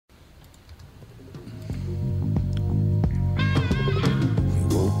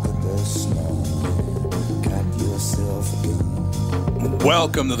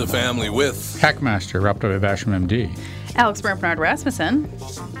Welcome to the family with Hackmaster, Rob W. Basham, MD. Alex Bernard Rasmussen.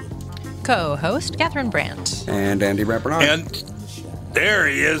 Co-host Catherine Brandt. And Andy Brandt Bernard. And there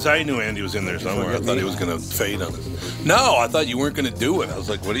he is. I knew Andy was in there somewhere. I thought he was going to fade on us. No, I thought you weren't going to do it. I was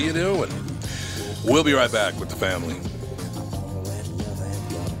like, what are you doing? We'll be right back with the family.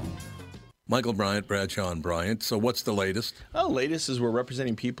 Michael Bryant, Bradshaw and Bryant. So what's the latest? Well, the latest is we're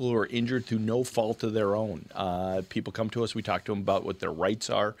representing people who are injured through no fault of their own. People come to us. We talk to them about what their rights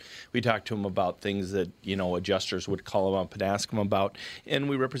are. We talk to them about things that, adjusters would call them up and ask them about. And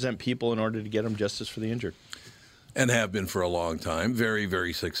we represent people in order to get them justice for the injured. And have been for a long time. Very,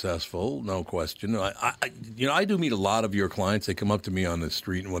 very successful, no question. I do meet a lot of your clients. They come up to me on the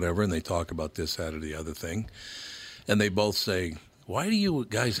street and whatever, and they talk about this, that, or the other thing. And they both say, why do you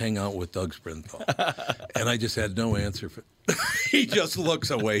guys hang out with Doug Sprinthal? And I just had no answer for it. He just looks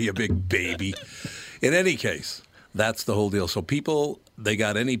away, you big baby. In any case, that's the whole deal. So people, they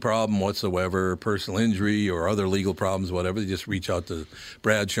got any problem whatsoever, personal injury or other legal problems, whatever, they just reach out to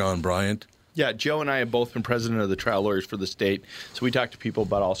Bradshaw and Bryant. Yeah, Joe and I have both been president of the trial lawyers for the state, so we talk to people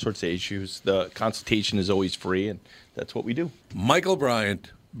about all sorts of issues. The consultation is always free, and that's what we do. Michael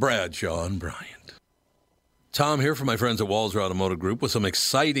Bryant, Bradshaw and Bryant. Tom here from my friends at Walser Automotive Group with some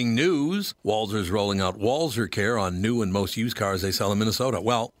exciting news. Walser's rolling out Walser Care on new and most used cars they sell in Minnesota.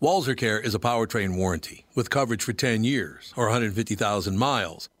 Well, Walser Care is a powertrain warranty with coverage for 10 years or 150,000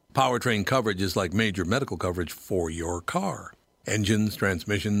 miles. Powertrain coverage is like major medical coverage for your car. Engines,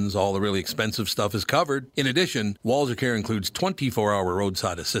 transmissions, all the really expensive stuff is covered. In addition, Walser Care includes 24-hour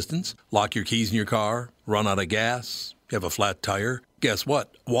roadside assistance, lock your keys in your car, run out of gas, you have a flat tire. Guess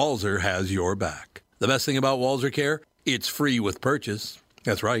what? Walser has your back. The best thing about Walser Care, it's free with purchase.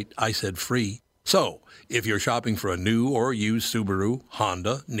 That's right, I said free. So, if you're shopping for a new or used Subaru,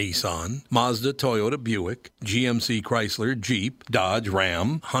 Honda, Nissan, Mazda, Toyota, Buick, GMC, Chrysler, Jeep, Dodge,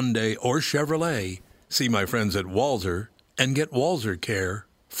 Ram, Hyundai, or Chevrolet, see my friends at Walser and get Walser Care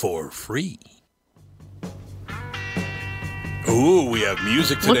for free. Ooh, we have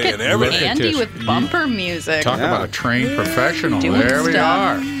music today and everything. Andy with bumper music. Talk about a trained professional. Doing There we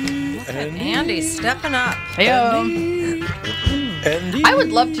stuff. are. Andy stepping up. Heyo. I would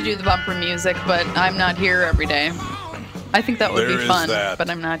love to do the bumper music, but I'm not here every day. I think that would There be is fun, that. but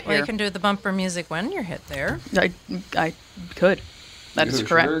I'm not Well, here. you can do the bumper music when you're hit there. I could. That is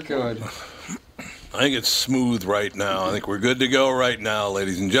correct. Sure could. I think it's smooth right now. I think we're good to go right now,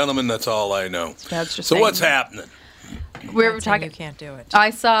 ladies and gentlemen. That's all I know. That's just So saying. what's happening? We were Saying talking. You can't do it.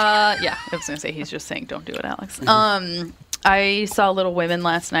 I saw. Yeah, I was gonna say he's just saying don't do it, Alex. I saw Little Women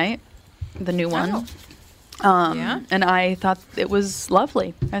last night, the new one. Yeah? And I thought it was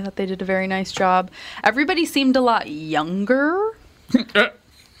lovely. I thought they did a very nice job. Everybody seemed a lot younger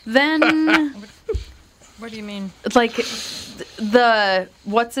than What do you mean? like the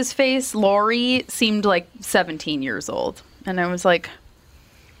what's his face Laurie seemed like 17 years old, and I was like,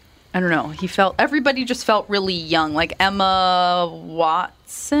 I don't know. Everybody just felt really young. Like Emma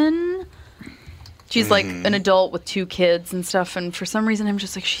Watson. She's like an adult with 2 kids and stuff. And for some reason, I'm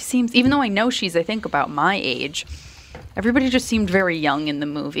just like, she seems, even though I know she's, I think, about my age, everybody just seemed very young in the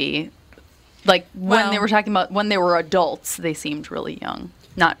movie. Like when they were talking about when they were adults, they seemed really young.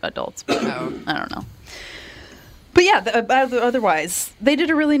 Not adults, but I don't know. But yeah, otherwise, they did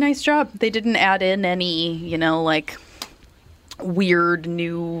a really nice job. They didn't add in any, like weird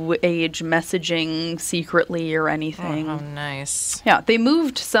new age messaging secretly or anything. Oh, nice. Yeah, they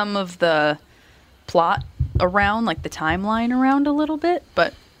moved some of the plot around, like the timeline around a little bit,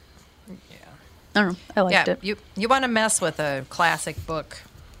 but I don't know. I liked it. You want to mess with a classic book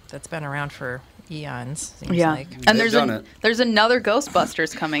that's been around for eons, seems like. And They've done it. there's another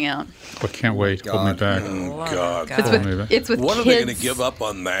Ghostbusters coming out. I can't wait. Pull me back. Oh, God. It's with What kids. are they going to give up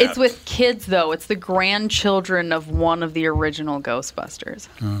on that? It's with kids, though. It's the grandchildren of one of the original Ghostbusters.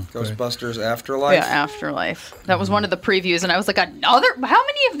 Ghostbusters Afterlife. Yeah, Afterlife. That was one of the previews, and I was like, another? How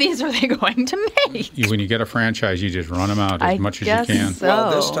many of these are they going to make? When you get a franchise, you just run them out as much as you can. So.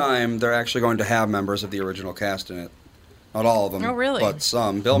 Well, this time they're actually going to have members of the original cast in it. Not all of them. Oh, really? But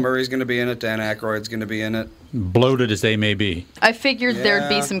some. Bill Murray's going to be in it. Dan Aykroyd's going to be in it. Bloated as they may be. I figured there'd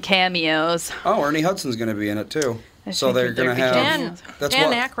be Yeah. some cameos. Oh, Ernie Hudson's going to be in it too. I So they're figured going to there'd be have. cameos. That's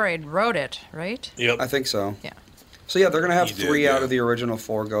Dan what Aykroyd wrote it, right? Yep. I think so. Yeah. So yeah, they're going to have He did, 3 yeah. out of the original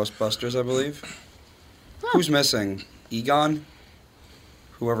 4 Ghostbusters, I believe. Who's missing? Egon?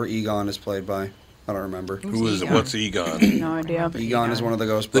 Whoever Egon is played by. I don't remember. Who is it? What's Egon? No idea. Egon is one of the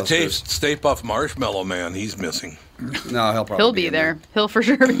The Ghostbusters. Stay Puft Marshmallow Man, he's missing. No, he'll probably He'll be in there. He'll for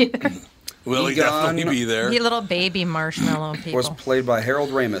sure be there. Will he Egon definitely be there? You little baby marshmallow people. Was played by Harold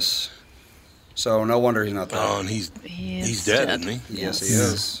Ramis. So no wonder he's not there. Oh, and he's dead, isn't he? Yes, he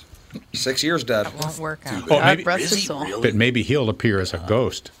is. 6 years dead. That won't work out. Oh, maybe, rest Is his he soul. really? but maybe he'll appear as a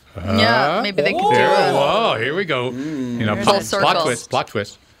ghost. Yeah, maybe they could do There, it. whoa, here we go. You know, There's Full a plot circle. twist. Plot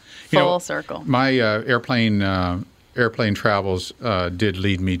twist. You Full know, circle. My airplane travels did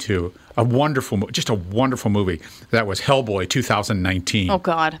lead me to a wonderful movie. That was Hellboy 2019. Oh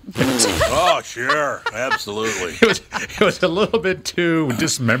God. Oh, sure. Absolutely. It was a little bit too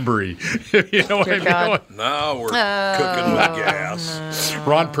dismembery. You know what I Dear mean? God. Now we're cooking with gas.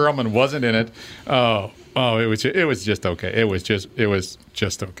 Ron Perlman wasn't in it. Oh, it was just okay. It was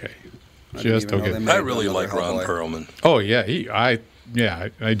just okay. Just even know okay. they made I really another like Ron Hellboy. Perlman. Oh yeah,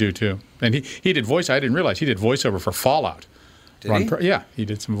 I do too. And he did voice. I didn't realize he did voiceover for Fallout. Did he? Yeah, he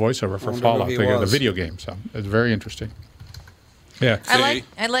did some voiceover for wonder Fallout, who he the was. video game. So it's very interesting. Yeah.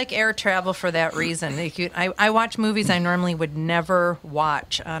 I like air travel for that reason. I watch movies I normally would never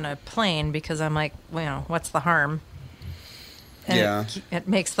watch on a plane because I'm like, well, what's the harm? And Yeah. it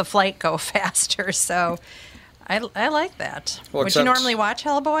makes the flight go faster. So I like that. Well, would you except- normally watch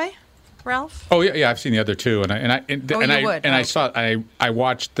Hellboy, Ralph? Oh yeah, I've seen the other two, I saw I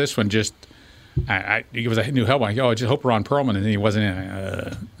watched this one just. It was a new Hellboy. I just hope Ron Perlman, and he wasn't in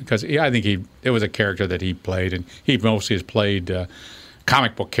it because I think it was a character that he played, and he mostly has played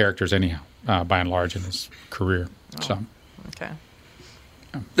comic book characters anyhow, by and large in his career. So Okay.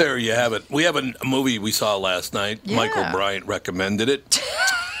 There you have it. We have a movie we saw last night. Yeah. Michael Bryant recommended it.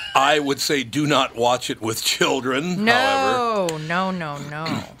 I would say do not watch it with children. However,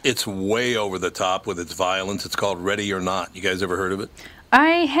 No. it's way over the top with its violence. It's called Ready or Not. You guys ever heard of it? I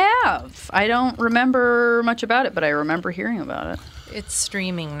have. I don't remember much about it, but I remember hearing about it. It's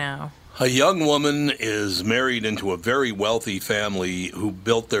streaming now. A young woman is married into a very wealthy family who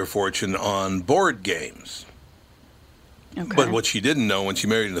built their fortune on board games. Okay. But what she didn't know when she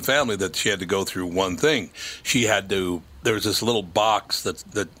married into the family, that she had to go through one thing. She had to, there was this little box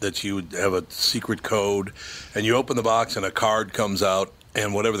that you would have a secret code, and you open the box and a card comes out,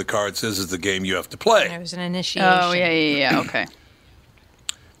 and whatever the card says is the game you have to play. There's an initiation. Oh yeah. Okay.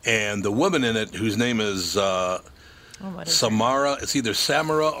 And the woman in it, whose name is What is Samara, it's either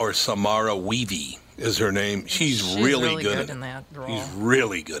Samara or Samara Weavy is her name. She's really good in that role. She's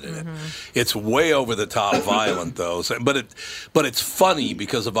really good in it. It's way over the top violent though, but it's funny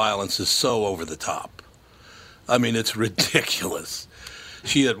because the violence is so over the top. I mean, it's ridiculous.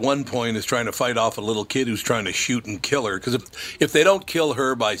 She at one point is trying to fight off a little kid who's trying to shoot and kill her because if they don't kill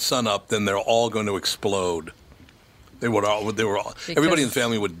her by sunup, then they're all going to explode. Everybody in the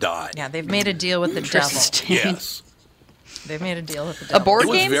family would die. Yeah, they've made a deal with the devil. Interesting. Yes. They've made a deal with the A devil. board It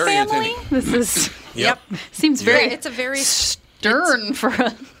was game very family? entertaining. This is Yep. seems very Yeah, it's a very stern for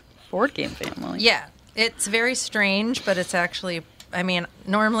a board game family. Yeah, it's very strange, but it's actually. I mean,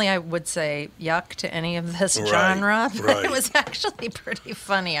 normally I would say yuck to any of this Right, genre, but right. it was actually pretty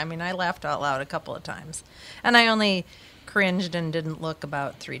funny. I mean, I laughed out loud a couple of times, and I only cringed and didn't look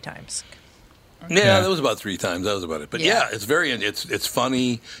about 3 times. Yeah, that was about 3 times. That was about it. But Yeah. it's it's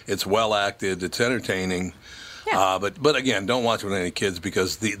funny. It's well acted. It's entertaining. Yeah. But again, don't watch it with any kids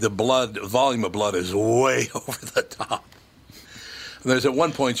because the volume of blood is way over the top. And there's at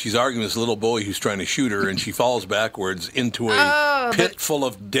one point she's arguing with this little boy who's trying to shoot her, and she falls backwards into a pit full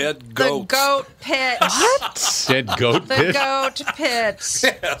of dead goats. The goat pit. dead goat The pit. goat pit. Yes,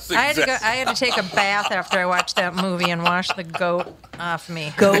 I exactly. had to take a bath after I watched that movie and wash the goat off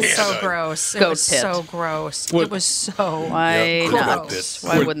me. Goat- It was so gross. It Goat was pit. so gross. What- It was so Why Yeah, not? gross.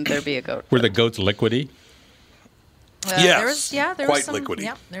 Why wouldn't there be a goat? Were the goats liquidy? Yes, there quite was some, liquidy.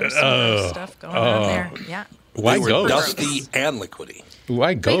 Yep, there was some gross stuff going on there. Yeah. Why They were goats? dusty and liquidy.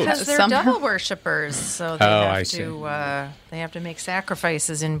 Why goats? Because they're Somehow- devil worshippers, so they Oh, have I they have to make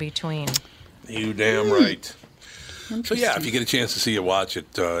sacrifices in between. You damn right. So yeah, if you get a chance to see it, watch it.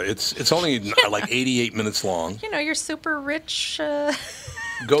 It's only like 88 minutes long. You know, you're super rich.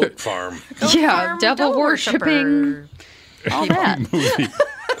 Goat farm. Yeah, farm devil worshipping. worshipper. All that.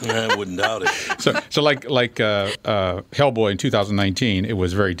 I wouldn't doubt it. So like Hellboy in 2019, it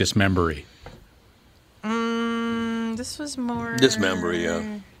was very dismembery. This was more Dismembery, yeah.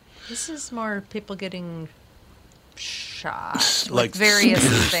 This is more people getting shot, Like with various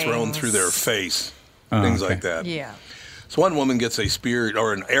things thrown through their face, Oh, things okay. like that. Yeah. So one woman gets a spear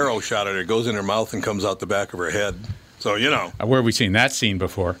or an arrow shot at her, goes in her mouth and comes out the back of her head. So, you know. Where have we seen that scene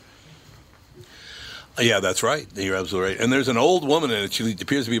before? Yeah, that's right. You're absolutely right. And there's an old woman in it. She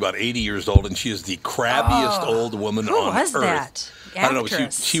appears to be about 80 years old, and she is the crabbiest old woman Who on was earth. that? I don't know.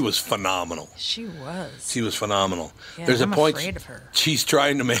 Actress. She was phenomenal. She was. She was phenomenal. Yeah, There's I'm a point afraid of her. she's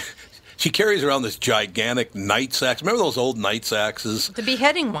trying to make. She carries around this gigantic night sack. Remember those old night sacks? The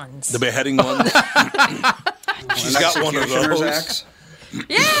beheading ones. The beheading ones? She's got one of those. Axe?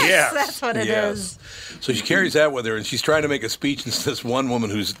 Yes, that's what it is. So she carries that with her, and she's trying to make a speech, and this one woman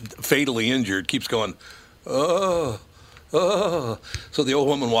who's fatally injured keeps going, oh. So the old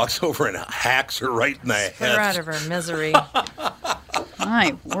woman walks over and hacks her right in the head. Put her out of her misery.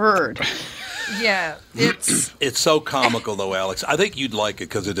 My word. Yeah, it's so comical, though, Alex. I think you'd like it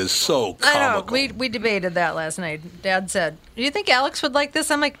because it is so comical. I know. We debated that last night. Dad said, "Do you think Alex would like this?"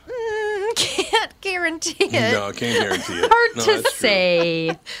 I'm like, can't guarantee it. No, I can't guarantee it. Hard to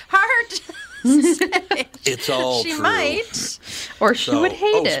say. Hard to say. It's all she true. Might. Or she would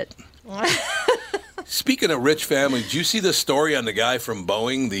hate it. Speaking of rich families, did you see the story on the guy from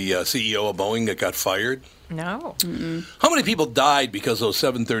Boeing, the CEO of Boeing that got fired? No. Mm-mm. How many people died because those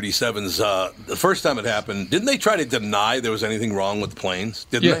 737s, the first time it happened, didn't they try to deny there was anything wrong with the planes?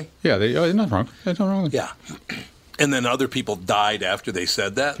 Didn't they? Yeah, nothing wrong. There's nothing wrong with it. Yeah. And then other people died after they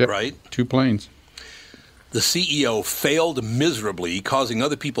said that, right? 2 planes. The CEO failed miserably, causing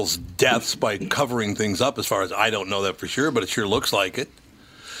other people's deaths by covering things up, as far as I don't know that for sure, but it sure looks like it.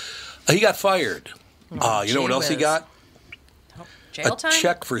 He got fired. You know what else he got? Jail time? A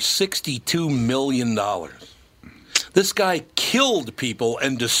check for $62 million. This guy killed people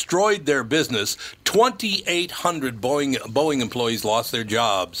and destroyed their business. 2,800 Boeing employees lost their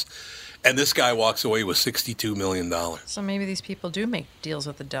jobs, and this guy walks away with $62 million. So maybe these people do make deals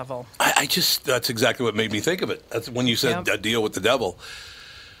with the devil. That's exactly what made me think of it. That's when you said a deal with the devil.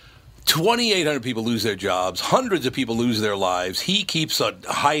 2,800 people lose their jobs. Hundreds of people lose their lives. He keeps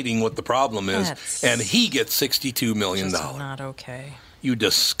hiding what the problem is, and he gets $62 million. That's not okay. You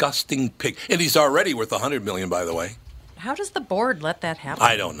disgusting pig. And he's already worth $100 million, by the way. How does the board let that happen?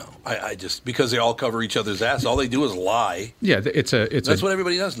 I don't know. I just, because they all cover each other's ass. All they do is lie. Yeah, that's what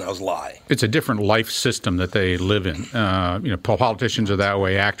everybody does now, is lie. It's a different life system that they live in. Politicians are that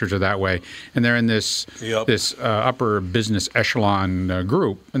way, actors are that way, and they're in this upper business echelon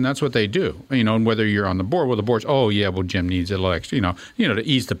group, and that's what they do. And whether you're on the board, well, the board's, Jim needs a little extra, to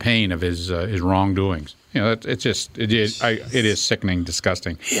ease the pain of his wrongdoings. It is sickening,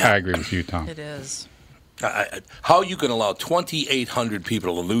 disgusting. Yeah. I agree with you, Tom. It is. How you can allow 2,800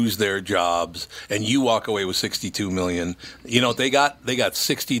 people to lose their jobs and you walk away with $62 million? You know what they got? They got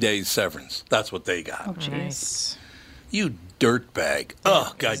 60 days severance. That's what they got. Oh, jeez. You dirtbag.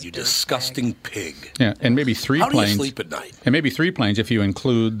 Oh, God, you disgusting pig. Yeah, and maybe 3 planes. How do you sleep at night? And maybe 3 planes if you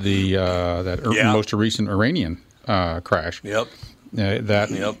include the most recent Iranian crash. Yep.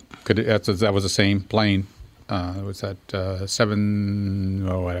 That was the same plane. Was that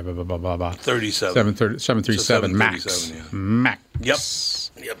 737 Max? Yeah.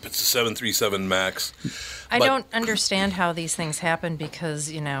 Max. Yep, it's a 737 Max. I don't understand how these things happen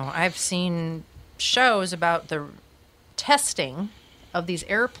because, I've seen shows about the testing of these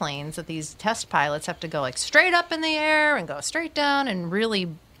airplanes that these test pilots have to go like straight up in the air and go straight down and really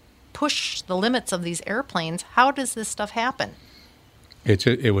push the limits of these airplanes. How does this stuff happen?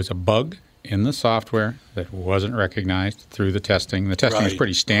 It was a bug in the software that wasn't recognized through the testing. The testing was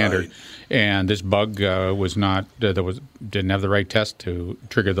pretty standard, and this bug didn't have the right test to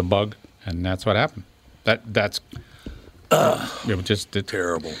trigger the bug, and that's what happened. It was just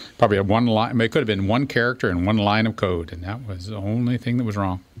terrible. Probably one line. It could have been one character and one line of code, and that was the only thing that was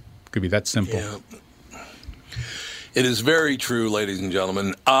wrong. It could be that simple. Yeah. It is very true, ladies and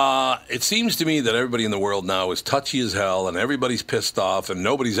gentlemen. It seems to me that everybody in the world now is touchy as hell, and everybody's pissed off, and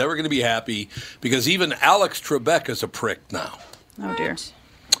nobody's ever going to be happy because even Alex Trebek is a prick now. Oh, dear.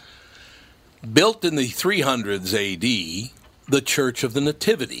 Built in the 300s A.D., the Church of the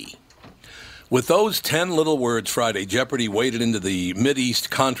Nativity. With those 10 little words, Friday, Jeopardy waded into the Mideast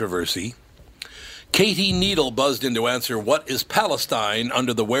controversy. Katie Needle buzzed in to answer what is Palestine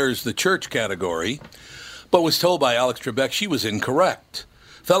under the Where's the Church category, but was told by Alex Trebek she was incorrect.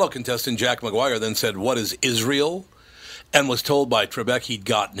 Fellow contestant Jack McGuire then said, what is Israel? And was told by Trebek he'd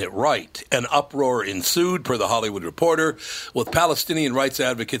gotten it right. An uproar ensued, per the Hollywood Reporter, with Palestinian rights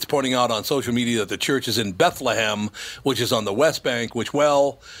advocates pointing out on social media that the church is in Bethlehem, which is on the West Bank, which,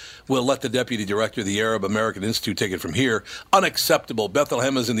 we'll let the deputy director of the Arab American Institute take it from here. Unacceptable.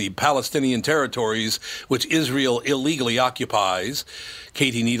 Bethlehem is in the Palestinian territories, which Israel illegally occupies.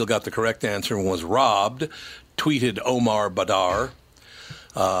 Katie Needle got the correct answer and was robbed. Tweeted Omar Badar.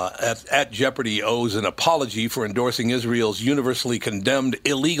 At Jeopardy owes an apology for endorsing Israel's universally condemned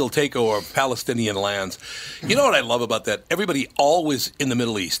illegal takeover of Palestinian lands. You know what I love about that? Everybody always in the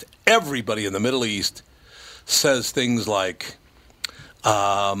Middle East, everybody in the Middle East says things like,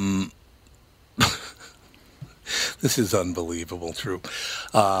 this is unbelievable, true.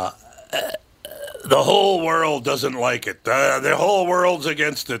 The whole world doesn't like it. The whole world's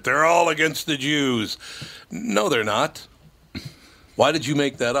against it. They're all against the Jews. No, they're not. Why did you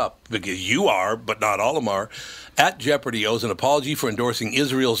make that up? Because you are, but not all of them are. At Jeopardy owes an apology for endorsing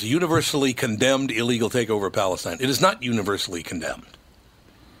Israel's universally condemned illegal takeover of Palestine. It is not universally condemned.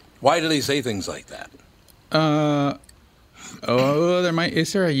 Why do they say things like that?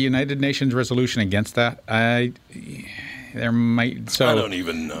 Is there a United Nations resolution against that? There might. So I don't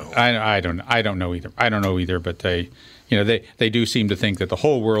even know. I don't know either. I don't know either. But they do seem to think that the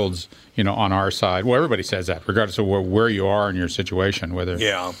whole world's on our side. Well, everybody says that, regardless of where you are in your situation. Whether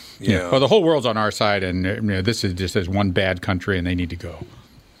well, the whole world's on our side, and this is just as one bad country, and they need to go.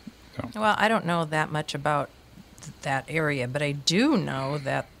 So. Well, I don't know that much about that area, but I do know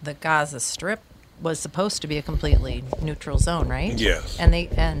that the Gaza Strip was supposed to be a completely neutral zone, right? Yes. And the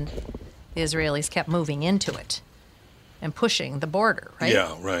Israelis kept moving into it and pushing the border, right?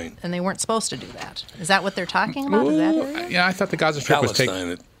 Yeah, right. And they weren't supposed to do that. Is that what they're talking about? Is that area? Yeah, I thought the Gaza Strip was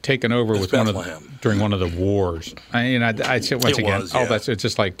taken over with during one of the wars. I'd say once again, it's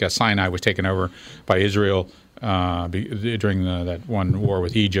just like Sinai was taken over by Israel during that one war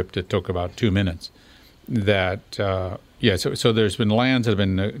with Egypt. It took about 2 minutes. So there's been lands that have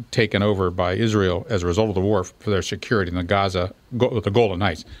been taken over by Israel as a result of the war for their security in the Golan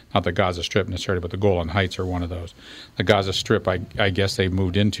Heights. Not the Gaza Strip necessarily, but the Golan Heights are one of those. The Gaza Strip, I guess they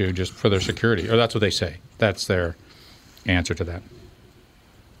moved into just for their security, or that's what they say. That's their answer to that.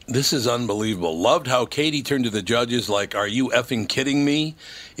 This is unbelievable. Loved how Katie turned to the judges like, are you effing kidding me?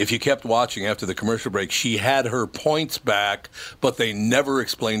 If you kept watching after the commercial break, she had her points back, but they never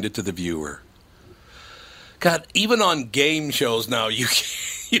explained it to the viewer. God, even on game shows now, you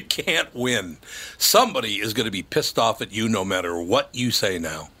can't win. Somebody is going to be pissed off at you no matter what you say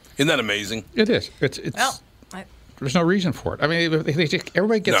now. Isn't that amazing? It is. There's no reason for it. I mean,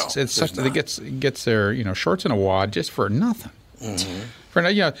 everybody gets gets their shorts in a wad just for nothing. Mm-hmm.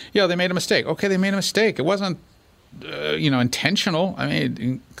 They made a mistake. Okay, they made a mistake. It wasn't intentional. I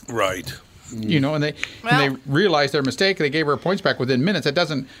mean, right. And they realized their mistake. They gave her points back within minutes.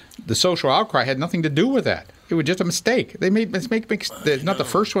 The social outcry had nothing to do with that. It was just a mistake. They made mistakes. Not the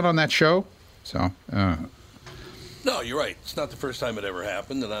first one on that show. So. No, you're right. It's not the first time it ever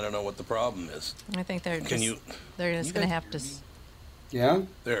happened, and I don't know what the problem is. I think they're just going to have to. Yeah.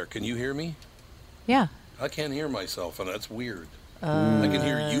 There. Can you hear me? Yeah. I can't hear myself, and that's weird. I can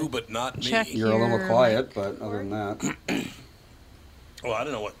hear you, but not me. You're a little quiet, but other than that. Well, I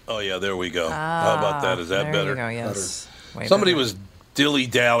don't know what. Oh, yeah, there we go. How about that? Is that better? There you go, yes. Somebody was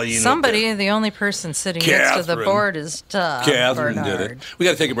dilly-dallying. The only person sitting next to the board is Catherine Bernard. did it. We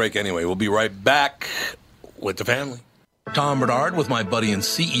got to take a break anyway. We'll be right back with the family. Tom Bernard with my buddy and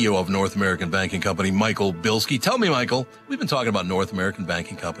CEO of North American Banking Company, Michael Bilski. Tell me, Michael, we've been talking about North American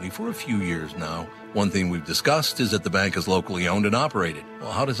Banking Company for a few years now. One thing we've discussed is that the bank is locally owned and operated.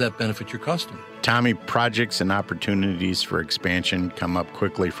 Well, how does that benefit your customer? Tommy, projects and opportunities for expansion come up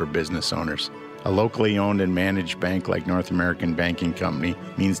quickly for business owners. A locally owned and managed bank like North American Banking Company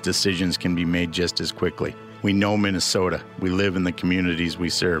means decisions can be made just as quickly. We know Minnesota. We live in the communities we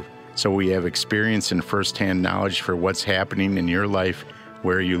serve. So we have experience and firsthand knowledge for what's happening in your life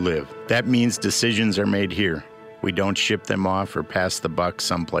where you live. That means decisions are made here. We don't ship them off or pass the buck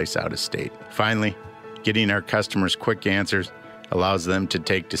someplace out of state. Finally, getting our customers quick answers allows them to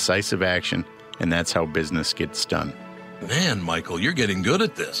take decisive action, and that's how business gets done. Man, Michael, you're getting good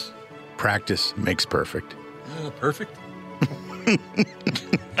at this. Practice makes perfect. Perfect?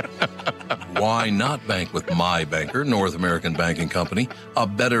 Why not bank with my banker, North American Banking Company? A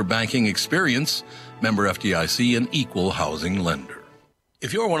better banking experience. Member FDIC, an equal housing lender.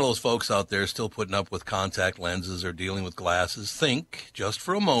 If you're one of those folks out there still putting up with contact lenses or dealing with glasses, think, just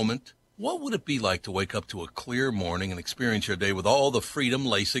for a moment, what would it be like to wake up to a clear morning and experience your day with all the freedom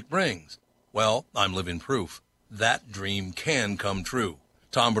LASIK brings? Well, I'm living proof. That dream can come true.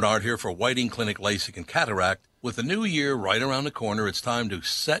 Tom Bernard here for Whiting Clinic LASIK and Cataract. With the new year right around the corner, it's time to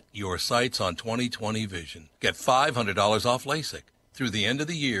set your sights on 20/20 vision. Get $500 off LASIK through the end of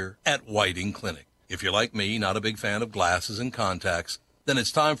the year at Whiting Clinic. If you're like me, not a big fan of glasses and contacts, then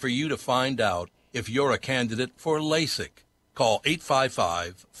it's time for you to find out if you're a candidate for LASIK. Call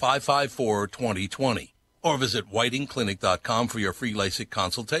 855-554-2020 or visit whitingclinic.com for your free LASIK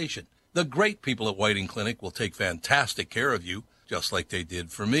consultation. The great people at Whiting Clinic will take fantastic care of you, just like they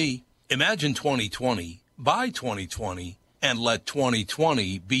did for me. Imagine 2020, buy 2020, and let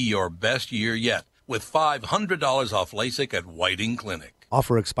 2020 be your best year yet with $500 off LASIK at Whiting Clinic.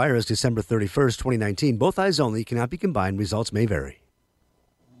 Offer expires December 31st, 2019. Both eyes only, cannot be combined. Results may vary.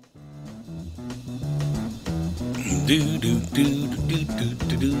 And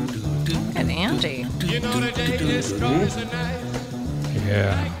Andy.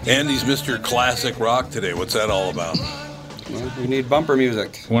 Yeah. Andy's Mr. Classic Rock today. What's that all about? Well, we need bumper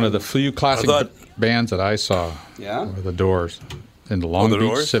music. One of the few classic bands that I saw were the Doors in the Long Beach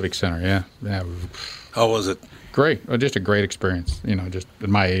Doors? Civic Center. Yeah. How was it? Great. Just a great experience. Just at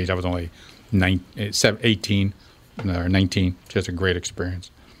my age, I was only 18 or 19. Just a great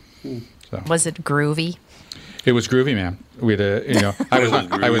experience. So. Was it groovy? It was groovy, man. We had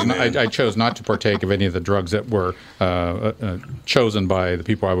I chose not to partake of any of the drugs that were chosen by the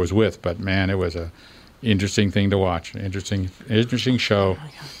people I was with, but man, it was a interesting thing to watch. Interesting show.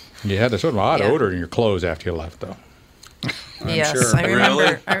 You had a sort of odd odor in your clothes after you left, though. Yes, sure. I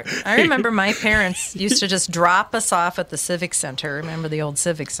remember. I remember my parents used to just drop us off at the Civic Center. Remember the old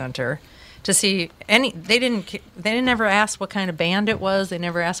Civic Center? To see any, they didn't ever ask what kind of band it was. They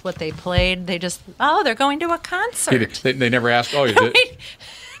never asked what they played. They just, they're going to a concert. They never asked. Oh,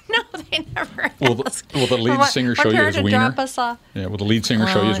 no, they never. Will the lead singer show you his wiener? Drop us off. Yeah, will the lead singer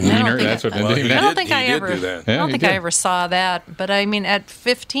show you his wiener? That's what. I don't think I ever saw that. But I mean, at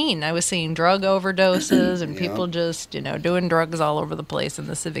 15, I was seeing drug overdoses and people just, doing drugs all over the place in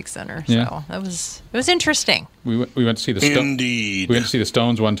the Civic Center. So it was interesting. We went to see the Stones. Indeed. We went to see the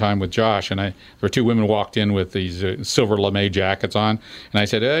Stones one time with Josh, and there were two women walked in with these silver lame jackets on, and I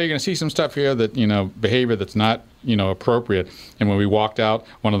said, "Oh, you're going to see some stuff here that behavior that's not appropriate." And when we walked out,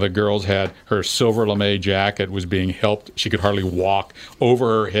 one of the girls had her silver lame jacket was being helped. She could hardly walk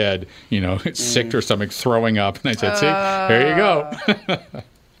over her head. Sick to her stomach, throwing up. And I said, "See, there you go."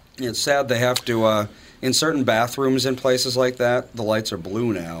 It's sad they have to in certain bathrooms in places like that. The lights are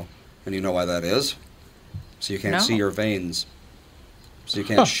blue now, and you know why that is? So you can't see your veins. So you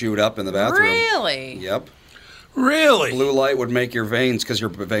can't shoot up in the bathroom. Really? Yep. Really? Blue light would make your veins, because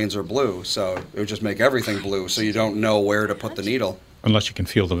your veins are blue, so it would just make everything blue, so you don't know where to put the needle. Unless you can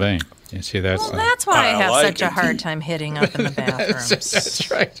feel the vein. You see, that's why I have such a hard time hitting up in the bathrooms.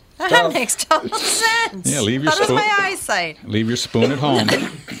 That's right. That makes total sense. Yeah, leave your spoon. My eyesight. Leave your spoon at home.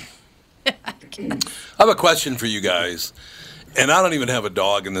 I have a question for you guys. And I don't even have a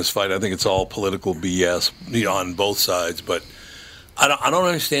dog in this fight. I think it's all political BS on both sides. But I don't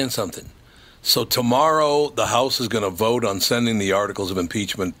understand something. So tomorrow the House is going to vote on sending the articles of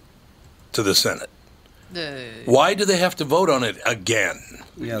impeachment to the Senate. Why do they have to vote on it again?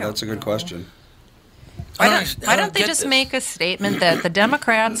 Yeah, that's a good question. Why don't they just make a statement that the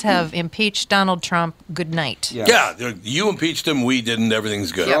Democrats have impeached Donald Trump? Good night. Yeah, you impeached him, we didn't,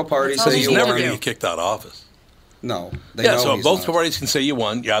 everything's good. All parties say he's you never won. going to get kicked out of office. No. They know so he's both not. parties can say you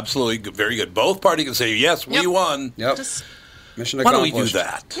won. Yeah, absolutely. Very good. Both parties can say, yes, we won. Yep. Mission accomplished. Why don't we do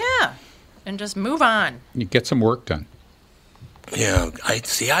that? Yeah. And just move on. You get some work done. Yeah,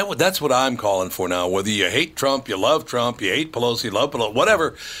 that's what I'm calling for now. Whether you hate Trump, you love Trump, you hate Pelosi, love Pelosi,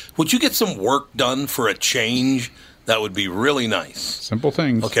 whatever. Would you get some work done for a change? That would be really nice. Simple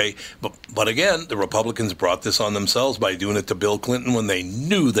things. Okay, but again, the Republicans brought this on themselves by doing it to Bill Clinton when they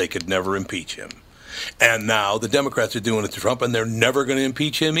knew they could never impeach him. And now the Democrats are doing it to Trump, and they're never going to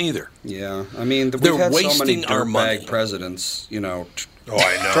impeach him either. Yeah, I mean, they're we've had wasting so many our money. dirtbag presidents, Oh,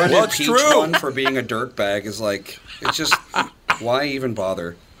 I know. Trying to Well, impeach it's true. one for being a dirtbag is like, it's just, why even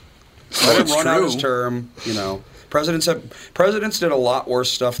bother? Let him run out his term. Presidents did a lot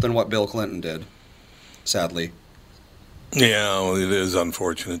worse stuff than what Bill Clinton did. Sadly. Yeah, well, it is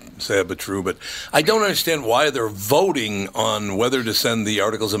unfortunate, sad but true. But I don't understand why they're voting on whether to send the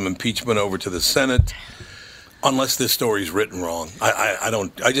articles of impeachment over to the Senate, unless this story's written wrong.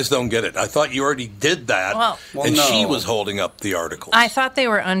 I just don't get it. I thought you already did that, and she was holding up the articles. I thought they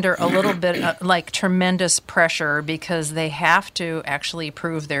were under a little bit tremendous pressure because they have to actually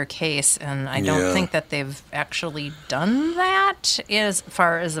prove their case, and I don't think that they've actually done that as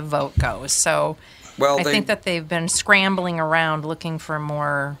far as a vote goes. So. I think that they've been scrambling around looking for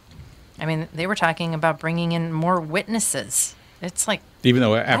more. I mean, they were talking about bringing in more witnesses. It's like even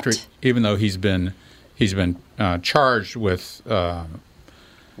though he's been charged with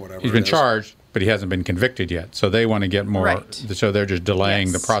whatever he's been charged, but he hasn't been convicted yet. So they want to get more. Right. So they're just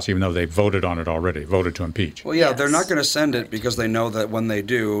delaying the process, even though they voted on it already, voted to impeach. Well, yeah, they're not going to send it because they know that when they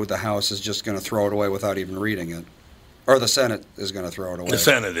do, the House is just going to throw it away without even reading it. Or the Senate is going to throw it away. The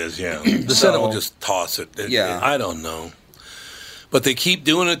Senate is, yeah. The Senate will just toss it. I don't know. But they keep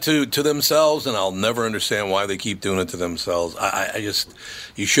doing it to themselves, and I'll never understand why they keep doing it to themselves.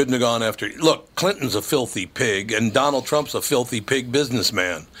 You shouldn't have gone after. Look, Clinton's a filthy pig, and Donald Trump's a filthy pig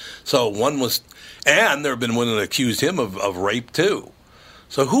businessman. So one was, and there have been women that accused him of rape too.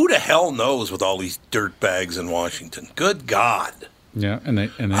 So who the hell knows with all these dirt bags in Washington? Good God. Yeah, and they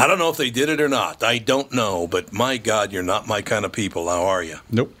I don't know if they did it or not. I don't know, but my God, you're not my kind of people. How are you?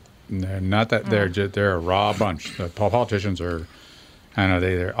 Nope, they're not that. They're a raw bunch. The politicians are. I don't know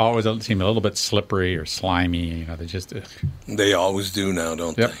they always seem a little bit slippery or slimy. You know, they just. They always do now,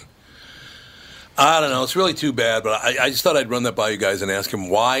 don't Yep. they? I don't know. It's really too bad, but I just thought I'd run that by you guys and ask them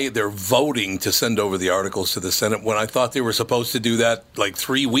why they're voting to send over the articles to the Senate when I thought they were supposed to do that like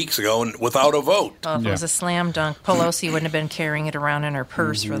 3 weeks ago and without a vote. Well, if it was a slam dunk, Pelosi wouldn't have been carrying it around in her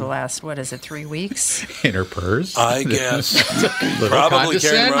purse for the last, 3 weeks? In her purse? I guess. Probably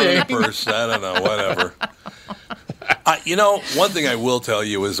carrying around in her purse. I don't know. Whatever. One thing I will tell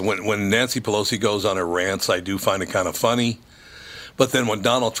you is when Nancy Pelosi goes on her rants, I do find it kind of funny. But then when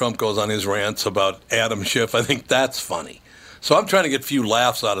Donald Trump goes on his rants about Adam Schiff, I think that's funny. So I'm trying to get a few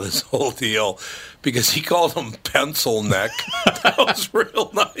laughs out of this whole deal because he called him pencil neck. That was real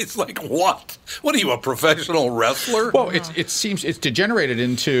nice. Like, what? What are you, a professional wrestler? Well, it seems it's degenerated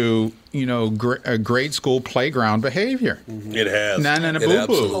into, a grade school playground behavior. It has. Nana It boo-boo.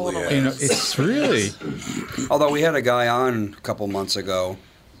 absolutely has. It's really... Although we had a guy on a couple months ago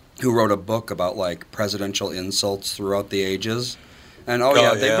who wrote a book about, presidential insults throughout the ages. And,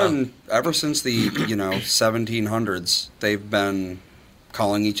 they've been, ever since the, 1700s, they've been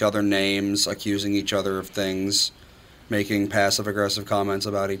calling each other names, accusing each other of things, making passive-aggressive comments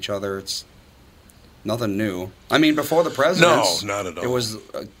about each other. It's nothing new. I mean, before the presidents, no, not at all. It was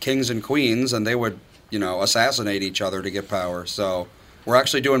kings and queens, and they would, assassinate each other to get power. So we're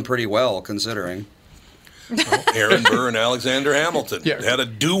actually doing pretty well, considering. Aaron Burr and Alexander Hamilton had a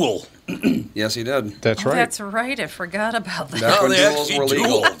duel. Yes, he did. That's right. That's right. I forgot about that. That's when they duels actually were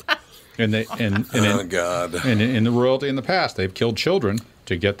legal. dueled. And God. And in the royalty in the past, they've killed children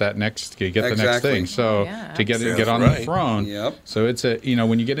to get the next thing. So to get on the throne. Yep. So it's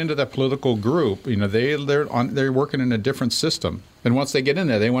when you get into that political group, they're working in a different system. And once they get in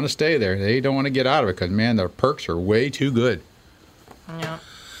there, they want to stay there. They don't want to get out of it because their perks are way too good. Yeah.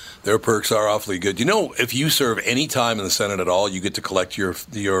 Their perks are awfully good. If you serve any time in the Senate at all, you get to collect your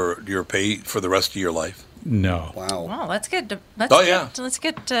pay for the rest of your life. No. Wow. Well, let's get in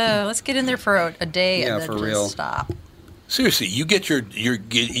there for a day and then for just real. stop. Seriously, you get your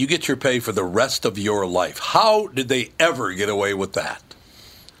pay for the rest of your life. How did they ever get away with that?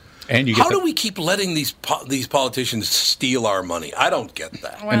 And how do we keep letting these politicians steal our money? I don't get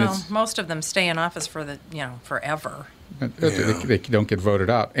that. Well, most of them stay in office for forever. They don't get voted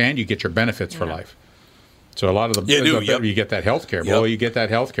out, and you get your benefits for life. So a lot of you get that health care. Boy, you get that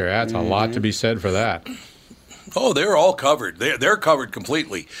health care. That's a lot to be said for that. Oh, they're all covered. They're covered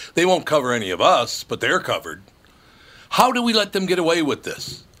completely. They won't cover any of us, but they're covered. How do we let them get away with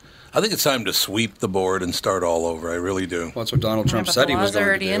this? I think it's time to sweep the board and start all over. I really do. Well, that's what Donald Trump said he was going to do.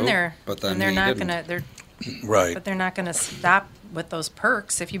 already in there, but then and they're not didn't. Right. But they're not going to stop with those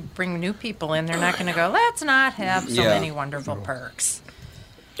perks. If you bring new people in, they're not going to go, let's not have so many wonderful perks.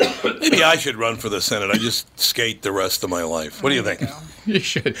 Maybe I should run for the Senate. I just skate the rest of my life. What do you think? You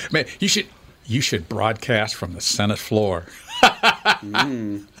should. Man, you should broadcast from the Senate floor.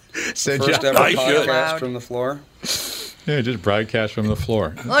 First ever podcast from the floor. Yeah, just broadcast from the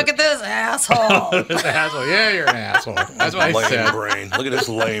floor. Look at this asshole. This asshole. Yeah, you're an asshole. That's what I said. Lame brain. Look at this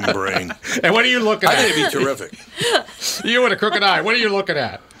lame brain. And what are you looking at? I think it'd be terrific. You with a crooked eye. What are you looking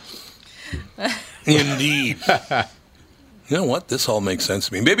at? Indeed. You know what? This all makes sense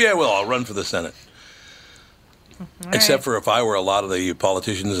to me. Maybe I will. I'll run for the Senate. Except for if I were a lot of the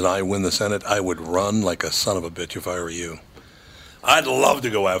politicians and I win the Senate, I would run like a son of a bitch if I were you. I'd love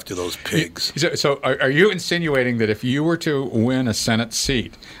to go after those pigs. So are you insinuating that if you were to win a Senate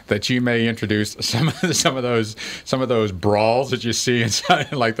seat, that you may introduce some of those brawls that you see in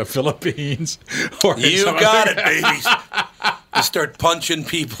like the Philippines? Or you got it, babies. You start punching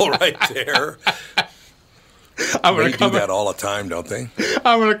people right there. They do that all the time, don't they?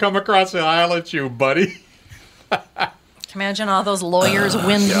 I'm going to come across the aisle at you, buddy. Imagine all those lawyers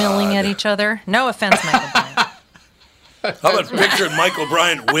windmilling at each other. No offense, Michael Bryant. How about picturing Michael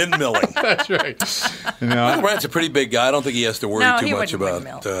Bryant windmilling? That's right. Michael Bryant's a pretty big guy. I don't think he has to worry too much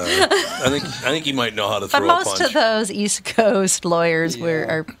about. I think he might know how to throw a punch. But most of those East Coast lawyers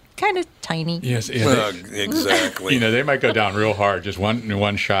are kind of tiny. Yes, exactly. They might go down real hard. Just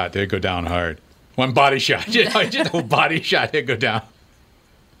one shot, they go down hard. One body shot, just a body shot, they go down.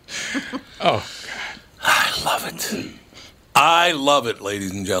 Oh, God. I love it,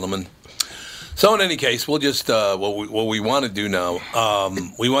 ladies and gentlemen. So in any case, we'll just what we want to do now.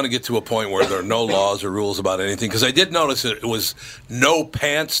 We want to get to a point where there are no laws or rules about anything. Because I did notice it was no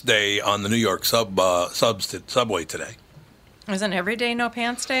pants day on the New York subway today. Isn't every day no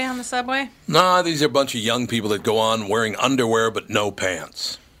pants day on the subway? No, these are a bunch of young people that go on wearing underwear but no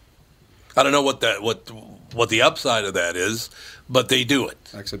pants. I don't know what the upside of that is, but they do it.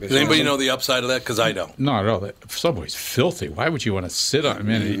 Does anybody know the upside of that? Because I don't. Not at all. The subway's filthy. Why would you want to sit on? I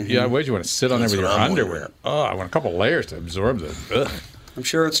mean, why would you want to sit on there with your underwear? Oh, I want a couple layers to absorb the. Ugh. I'm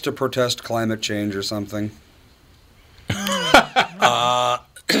sure it's to protest climate change or something. They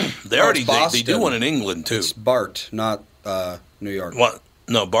do one in England too. It's BART, not New York. What?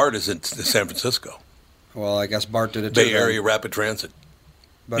 No, BART is in San Francisco. Well, I guess BART did it too. Bay Area Rapid Transit.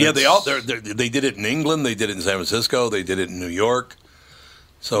 But yeah, they did it in England. They did it in San Francisco. They did it in New York.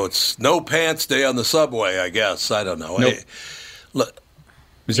 So it's no pants day on the subway, I guess. I don't know. Nope. Hey, look,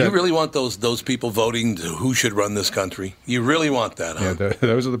 you really want those people voting to who should run this country? You really want that, huh? Yeah,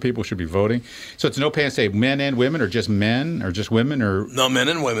 those are the people who should be voting. So it's no pants day, men and women, or just men, or just women, or no, men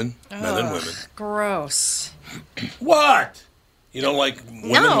and women. Men and women. Gross. What? You don't like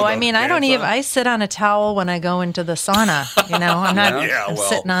women? No, I mean, I don't even. I sit on a towel when I go into the sauna. You know, I'm not. I'm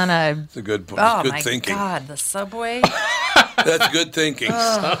sitting on a. It's a good. Oh good my thinking. God, the subway. That's good thinking.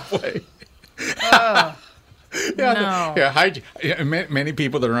 Subway. No. Many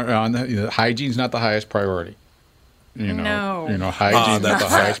people that are on hygiene's not the highest priority. Hygiene's not the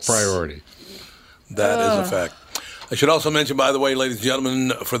highest priority. That is a fact. I should also mention, by the way, ladies and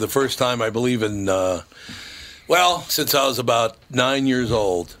gentlemen, for the first time, I believe in. Since I was about 9 years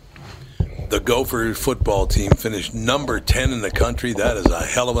old, the Gopher football team finished number 10 in the country. That is a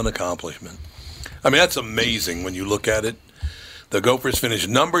hell of an accomplishment. I mean, that's amazing when you look at it. The Gophers finished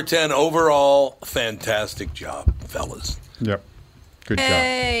number 10 overall. Fantastic job, fellas. Yep. Good job.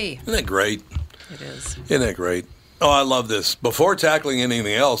 Isn't that great? It is. Isn't that great? Oh, I love this. Before tackling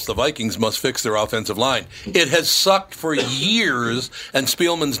anything else, the Vikings must fix their offensive line. It has sucked for years, and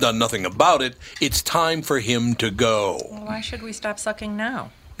Spielman's done nothing about it. It's time for him to go. Well, why should we stop sucking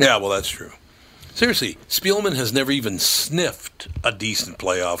now? Yeah, well, that's true. Seriously, Spielman has never even sniffed a decent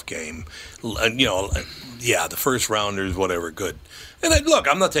playoff game. The first rounders, whatever, good. And look,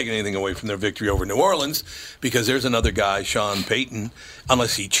 I'm not taking anything away from their victory over New Orleans, because there's another guy, Sean Payton.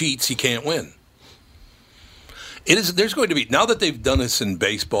 Unless he cheats, he can't win. There's going to be, now that they've done this in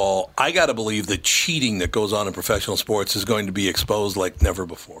baseball, I got to believe the cheating that goes on in professional sports is going to be exposed like never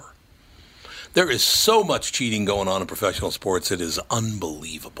before. There is so much cheating going on in professional sports, it is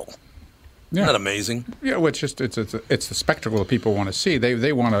unbelievable. Yeah. Isn't that amazing? Yeah, well, it's the spectacle that people want to see.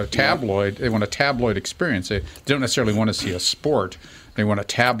 They want a tabloid. They want a tabloid experience. They don't necessarily want to see a sport. They want a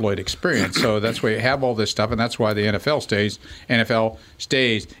tabloid experience. So that's why you have all this stuff, and that's why the NFL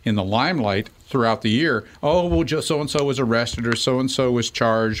stays in the limelight throughout the year. Oh, well, just so-and-so was arrested, or so-and-so was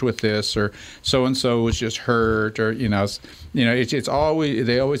charged with this, or so-and-so was just hurt, or, it's always,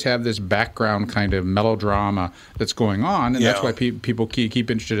 they always have this background kind of melodrama that's going on, and that's why people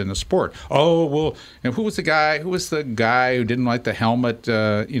keep interested in the sport. Oh, well, and who was the guy who didn't like the helmet,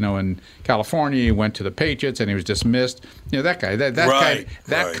 in California? He went to the Patriots, and he was dismissed. That guy,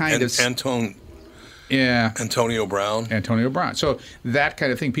 kind of... Antonio Brown. So that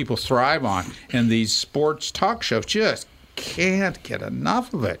kind of thing people thrive on, and these sports talk shows just can't get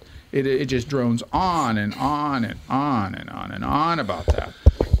enough of it. It just drones on and on and on and on and on about that.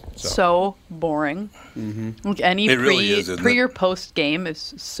 So boring. Mm-hmm. Like any pre or post game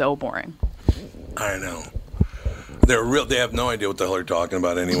is so boring. I know. They have no idea what the hell they're talking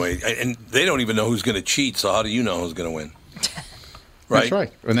about anyway, and they don't even know who's going to cheat. So how do you know who's going to win? Right. That's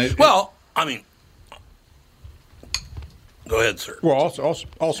right. Go ahead, sir. Well,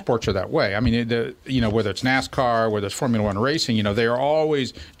 all sports are that way. I mean, whether it's NASCAR, whether it's Formula One racing, they are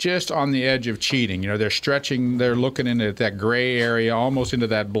always just on the edge of cheating. They're stretching, they're looking into that gray area, almost into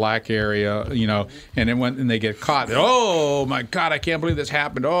that black area, and then when they get caught, oh my God, I can't believe this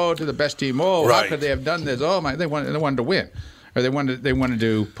happened. Oh, to the best team. Oh, how could they have done this? Oh my, they wanted to win, or they wanted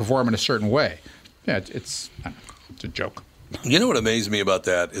to perform in a certain way. Yeah, it's a joke. You know what amazed me about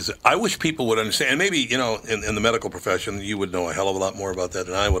that is I wish people would understand, and maybe, in the medical profession, you would know a hell of a lot more about that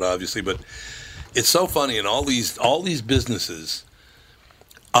than I would, obviously, but it's so funny in all these businesses,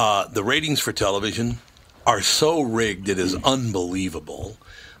 the ratings for television are so rigged, it is unbelievable.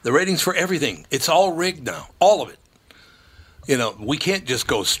 The ratings for everything, it's all rigged now, all of it. We can't just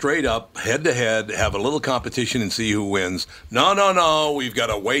go straight up, head-to-head, have a little competition and see who wins. No. We've got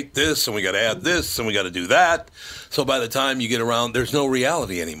to weight this, and we got to add this, and we got to do that. So by the time you get around, there's no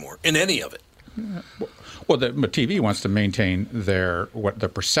reality anymore in any of it. Well, TV wants to maintain their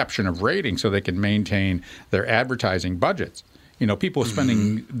perception of ratings so they can maintain their advertising budgets. People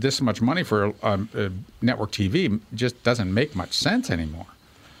spending this much money for network TV just doesn't make much sense anymore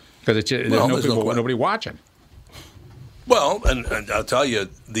because there's nobody watching. Well, and I'll tell you,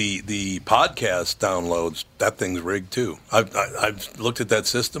 the podcast downloads, that thing's rigged too. I've looked at that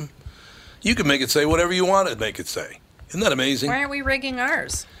system. You can make it say whatever you want to make it say. Isn't that amazing? Why aren't we rigging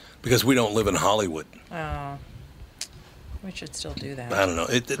ours? Because we don't live in Hollywood. Oh. We should still do that. I don't know.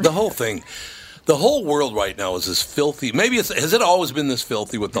 The whole thing, the whole world right now is this filthy. Maybe has it always been this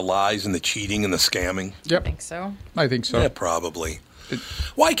filthy with the lies and the cheating and the scamming? Yep. I think so. I think so. Yeah, probably.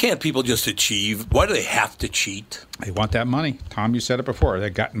 Why can't people just achieve? Why do they have to cheat? They want that money. Tom, you said it before. They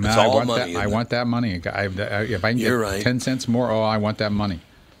got. It's all money. I want that money. If I can get 10 cents more, I want that money.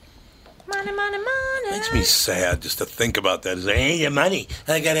 Money, money, money. Makes me sad just to think about that. I ain't the money.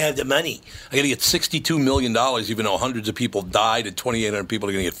 I got to have the money. I got to get $62 million, even though hundreds of people died and 2,800 people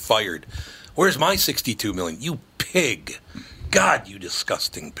are going to get fired. Where's my $62 million? You pig. God, you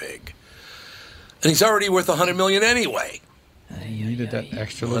disgusting pig. And he's already worth $100 million anyway. You needed that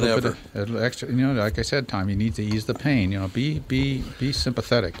extra little bit of extra. Like I said, Tom, you need to ease the pain. Be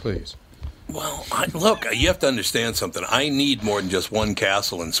sympathetic, please. Well, look, you have to understand something. I need more than just one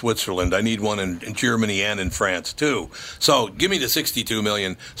castle in Switzerland. I need one in Germany and in France, too. So give me the $62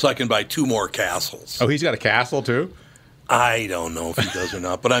 million so I can buy 2 more castles. Oh, he's got a castle, too? I don't know if he does or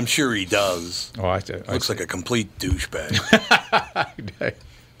not, but I'm sure he does. Oh, Looks like a complete douchebag.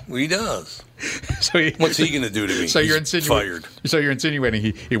 He does. What's he going to do to me? So He's fired. So you're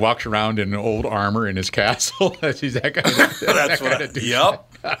insinuating he walks around in old armor in his castle? He's that kind of That's what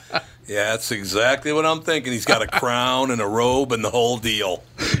Yep. Yeah, that's exactly what I'm thinking. He's got a crown and a robe and the whole deal.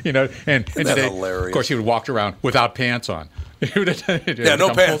 And today, hilarious? Of course, he would walk around without pants on. Yeah,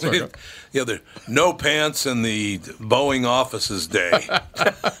 no pants. Yeah, no pants in the Boeing offices day.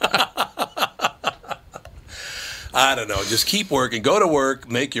 I don't know. Just keep working. Go to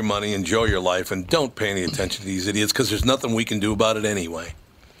work, make your money, enjoy your life, and don't pay any attention to these idiots because there's nothing we can do about it anyway.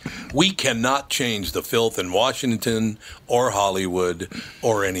 We cannot change the filth in Washington or Hollywood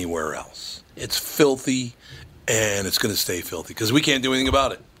or anywhere else. It's filthy, and it's going to stay filthy because we can't do anything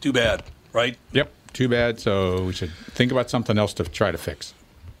about it. Too bad, right? Yep, too bad. So we should think about something else to try to fix.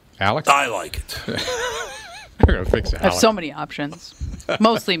 Alex? I like it. We're going to fix it, I have so many options.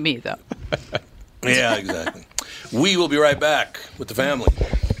 Mostly me, though. Yeah, exactly. We will be right back with the family.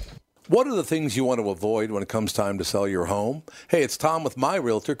 What are the things you want to avoid when it comes time to sell your home? Hey, it's Tom with my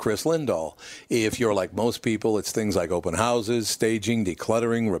realtor, Chris Lindahl. If you're like most people, it's things like open houses, staging,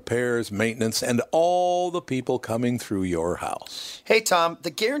 decluttering, repairs, maintenance, and all the people coming through your house. Hey, Tom,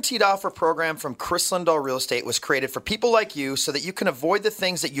 the Guaranteed Offer program from Chris Lindahl Real Estate was created for people like you so that you can avoid the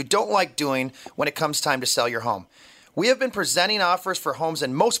things that you don't like doing when it comes time to sell your home. We have been presenting offers for homes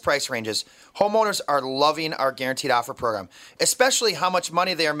in most price ranges. Homeowners are loving our Guaranteed Offer program, especially how much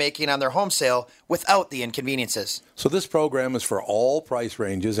money they are making on their home sale without the inconveniences. So this program is for all price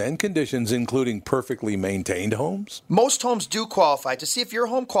ranges and conditions, including perfectly maintained homes? Most homes do qualify. To see if your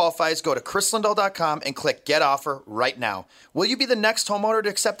home qualifies, go to chrislindahl.com and click Get Offer right now. Will you be the next homeowner to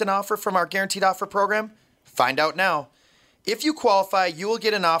accept an offer from our Guaranteed Offer program? Find out now. If you qualify, you will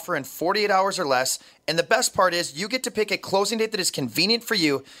get an offer in 48 hours or less, and the best part is you get to pick a closing date that is convenient for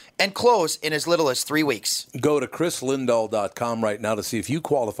you and close in as little as 3 weeks. Go to chrislindahl.com right now to see if you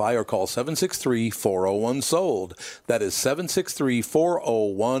qualify or call 763-401-SOLD. That is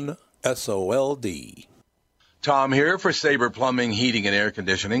 763-401-SOLD. Tom here for Sabre Plumbing, Heating, and Air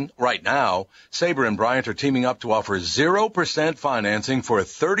Conditioning. Right now, Sabre and Bryant are teaming up to offer 0% financing for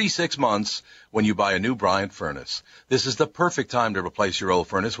 36 months when you buy a new Bryant furnace. This is the perfect time to replace your old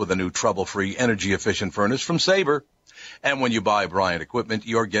furnace with a new trouble-free, energy-efficient furnace from Sabre. And when you buy Bryant equipment,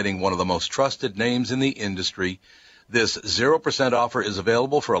 you're getting one of the most trusted names in the industry. This 0% offer is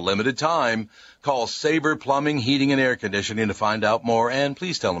available for a limited time. Call Sabre Plumbing, Heating, and Air Conditioning to find out more, and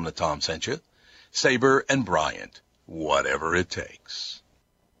please tell them that Tom sent you. Sabre and Bryant, whatever it takes.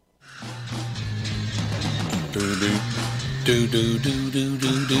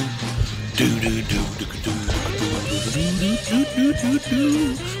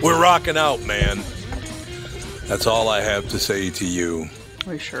 We're rocking out, man. That's all I have to say to you.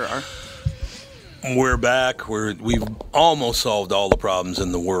 We sure are. We're back. We've almost solved all the problems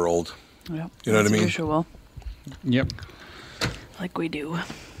in the world. Yep. You know what I mean? Usual. Yep. Like we do.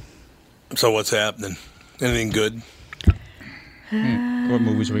 So what's happening? Anything good? What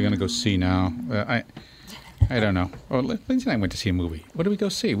movies are we going to go see now? I don't know. Oh, Lindsay and I went to see a movie. What did we go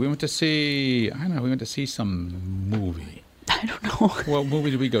see? We went to see some movie. I don't know. What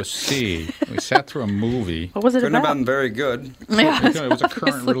movie did we go see? We sat through a movie. What was it Couldn't about? have been very good. Yeah, it was a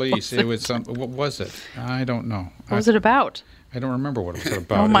current release. It was what was it? I don't know. What was it about? I don't remember what it was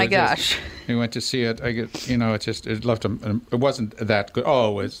about. Oh my gosh! We went to see it. It left it wasn't that good.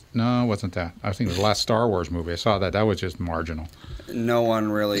 Oh, it wasn't that. I think it was the last Star Wars movie. I saw that. That was just marginal. No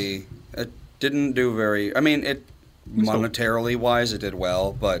one really. It didn't do very. I mean, monetarily wise, it did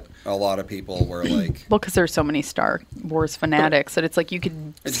well, but a lot of people were like, well, because there's so many Star Wars fanatics that it's like you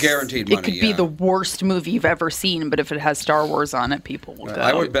could. It's guaranteed money. It could be the worst movie you've ever seen, but if it has Star Wars on it, people will go.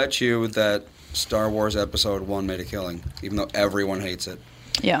 I would bet you that Star Wars Episode 1 made a killing, even though everyone hates it.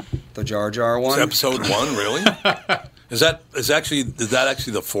 Yeah. The Jar Jar one. It's Episode 1, really? Is that actually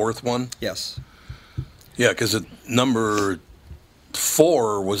the fourth one? Yes. Yeah, because number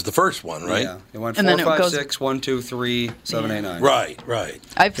 4 was the first one, right? Yeah. It went 4, 5, 6, 1, 2, 3, 7, 8, 9. Right.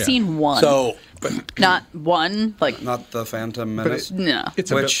 I've seen one. So, not one, like not the Phantom Menace. No.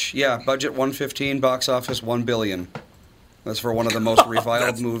 Budget 115, box office $1 billion. That's for one of the most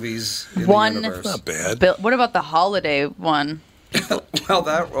reviled movies in the universe. Not bad. What about the holiday one? Well,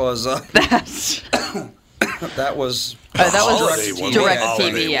 that was that was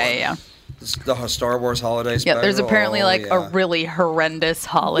DirecTV. Yeah. The Star Wars holiday special. Yeah, there's apparently a really horrendous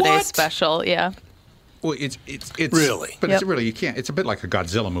holiday special. Yeah. Well, it's really, but it's really you can't. It's a bit like a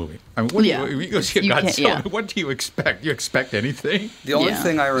Godzilla movie. I mean, when you go see a Godzilla, what do you expect? You expect anything? The only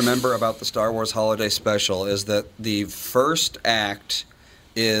thing I remember about the Star Wars holiday special is that the first act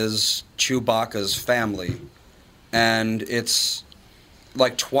is Chewbacca's family, and it's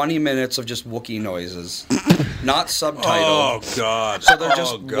like 20 minutes of just Wookiee noises, not subtitled. Oh God! So they're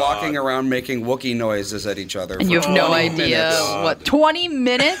just walking around making Wookiee noises at each other, and you have no idea what 20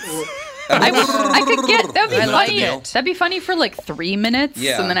 minutes. I could get that'd be funny. That'd be funny for like 3 minutes,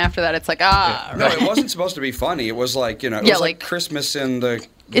 and then after that, it's like No, it wasn't supposed to be funny. It was like it was like Christmas in the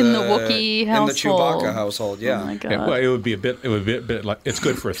Wookiee household, in the Chewbacca household. Yeah. Oh my God. Well, it would be a bit like it's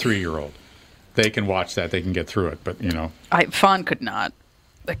good for a 3-year-old. They can watch that. They can get through it. But Fawn could not.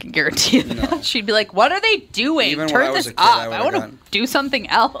 I can guarantee you that. No. She'd be like, "What are they doing? Even Turn this off. I want to do something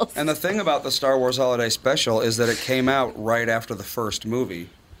else." And the thing about the Star Wars Holiday Special is that it came out right after the first movie.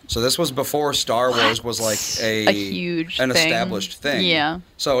 So this was before Star Wars was like a huge established thing. Yeah.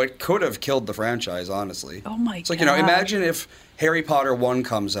 So it could have killed the franchise, honestly. Oh my God. It's like, imagine if Harry Potter 1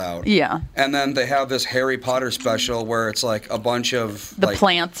 comes out. Yeah. And then they have this Harry Potter special where it's like a bunch of the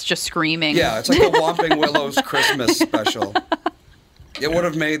plants just screaming. Yeah, it's like the Whomping Willows Christmas special. It would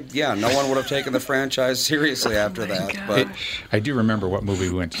have made, no one would have taken the franchise seriously after that. But I do remember what movie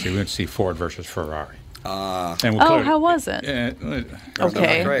we went to see. We went to see Ford versus Ferrari. How was it?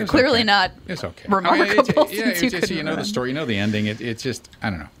 Okay, clearly not. It's okay. Remarkable. The story, you know the ending. It's just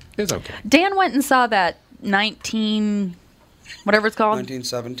I don't know. It's okay. Dan went and saw that 19. Whatever it's called.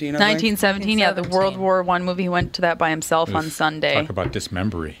 1917, 1917, yeah, the World War I movie. He went to that by himself on Sunday. Talk about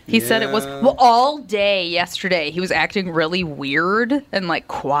dismembery. He said it was, all day yesterday, he was acting really weird and,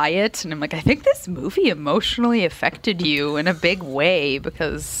 quiet. And I'm like, I think this movie emotionally affected you in a big way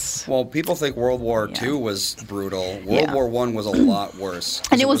because... Well, people think World War II was brutal. World War I was a lot worse.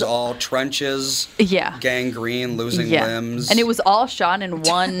 And it was all trenches, gangrene, losing limbs. And it was all shot in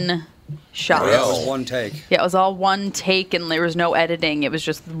one... shot. Yeah, it was one take. Yeah, it was all one take, and there was no editing. It was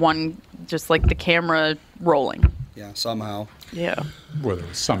just the camera rolling. Yeah, somehow. Yeah. Well, there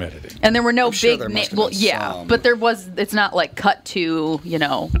was some editing. And there were no big... but there was... It's not cut to,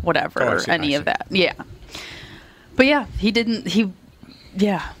 whatever, any of that. Yeah. But yeah, he didn't... He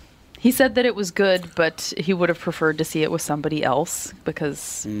said that it was good, but he would have preferred to see it with somebody else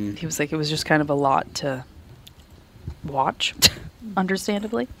because he was like, it was just kind of a lot to watch.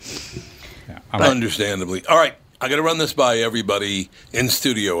 Understandably. Yeah, understandably. All right, I got to run this by everybody in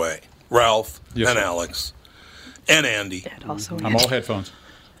Studio A. Ralph and Alex and Andy. I'm all headphones.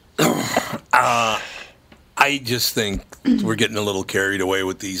 I just think we're getting a little carried away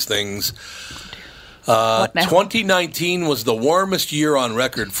with these things. 2019 was the warmest year on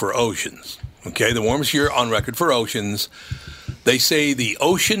record for oceans. Okay, the warmest year on record for oceans. They say the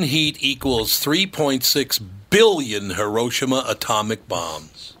ocean heat equals 3.6 billion Hiroshima atomic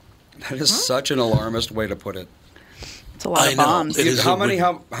bombs. That is such an alarmist way to put it. It's a lot of bombs. How many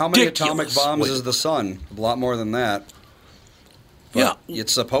atomic bombs is the sun? A lot more than that. But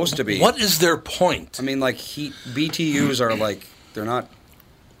it's supposed to be. What is their point? I mean, BTUs are they're not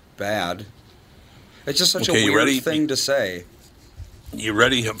bad. It's just such a weird thing to say. You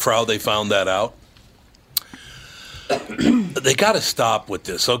ready for how they found that out? They got to stop with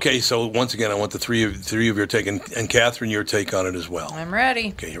this. Okay, so once again, I want the three of your take, and Catherine, your take on it as well. I'm ready.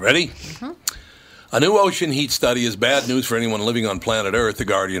 Okay, you ready? Mm-hmm. A new ocean heat study is bad news for anyone living on planet Earth, The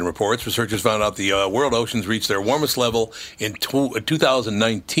Guardian reports. Researchers found out the world oceans reached their warmest level in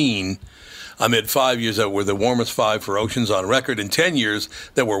 2019 amid 5 years that were the warmest 5 for oceans on record, and 10 years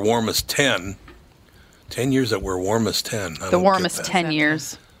that were warmest 10. 10 years that were warmest 10. The warmest 10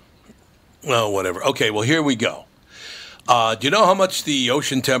 years. Well, whatever. Okay, well, here we go. Do you know how much the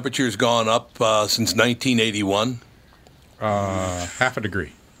ocean temperature has gone up since 1981? Half a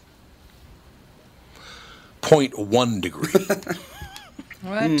degree. 0.1 degree.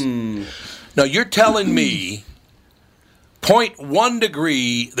 What? Now, you're telling me 0.1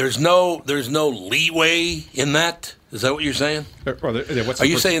 degree, there's no leeway in that? Is that what you're saying? Are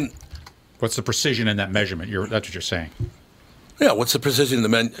you saying... What's the precision in that measurement? That's what you're saying. Yeah, what's the precision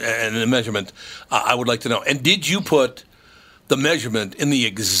in the measurement? I would like to know. And did you put the measurement in the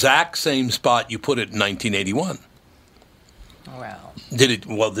exact same spot you put it in 1981? Well. Did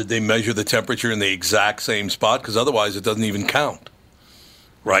they measure the temperature in the exact same spot? Because otherwise it doesn't even count.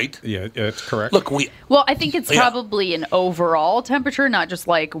 Right? Yeah, that's correct. Look, Well, I think it's probably an overall temperature, not just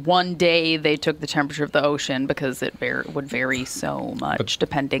like one day they took the temperature of the ocean, because it would vary so much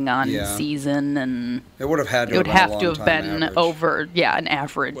depending on season, and it would have had to. It would have to have been over, an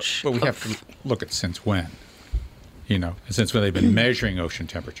average. But we have to look at since when. Since when they've been measuring ocean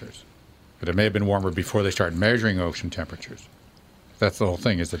temperatures. But it may have been warmer before they started measuring ocean temperatures. That's the whole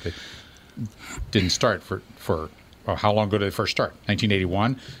thing, is that they didn't start for how long ago did they first start?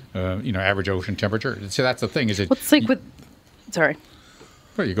 1981, average ocean temperature. So that's the thing. Is it? What's like with? Sorry.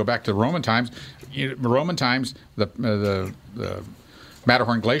 Well, you go back to the Roman times. Roman times, the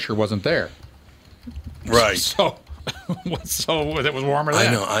Matterhorn Glacier wasn't there. Right. So it was warmer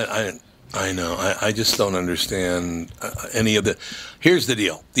then. I know. I just don't understand any of the... Here's the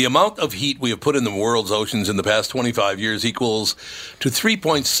deal. The amount of heat we have put in the world's oceans in the past 25 years equals to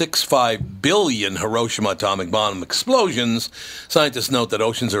 3.65 billion Hiroshima atomic bomb explosions. Scientists note that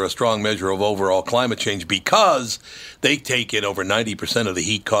oceans are a strong measure of overall climate change because they take in over 90% of the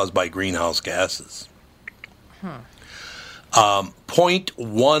heat caused by greenhouse gases.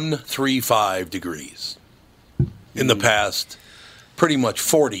 0.135 degrees in the past... pretty much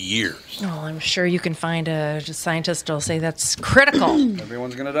 40 years. Well, I'm sure you can find a scientist who'll say that's critical.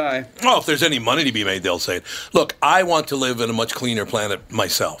 Everyone's going to die. Well, if there's any money to be made, they'll say it. Look, I want to live in a much cleaner planet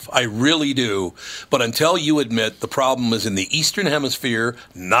myself. I really do. But until you admit the problem is in the Eastern Hemisphere,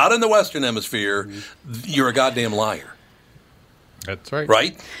 not in the Western Hemisphere, you're a goddamn liar. That's right.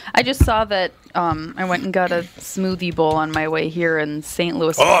 Right? I just saw that I went and got a smoothie bowl on my way here in St.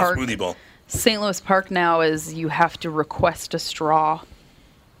 Louis Park. Oh, smoothie bowl. St. Louis Park now is you have to request a straw.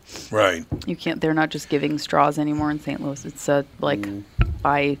 Right. You can't. They're not just giving straws anymore in St. Louis. It's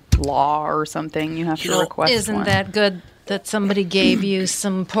by law or something. You have to request. Isn't one. that good that somebody gave you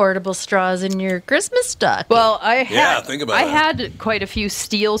some portable straws in your Christmas stocking? Well, I think about I it. had quite a few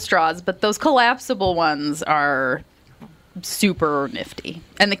steel straws, but those collapsible ones are super nifty,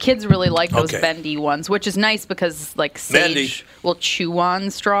 and the kids really like those bendy ones, which is nice because Sage will chew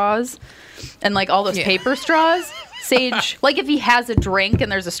on straws, and all those paper straws. Sage, if he has a drink and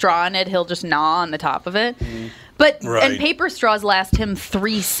there's a straw in it, he'll just gnaw on the top of it. And paper straws last him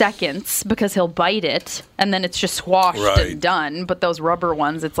 3 seconds because he'll bite it, and then it's just swashed and done. But those rubber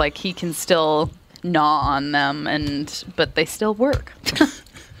ones, it's he can still gnaw on them, but they still work.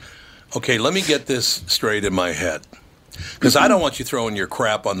 Okay, let me get this straight in my head. Because I don't want you throwing your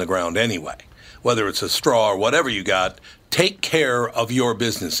crap on the ground anyway. Whether it's a straw or whatever you got, take care of your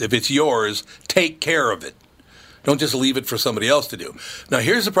business. If it's yours, take care of it. Don't just leave it for somebody else to do. Now,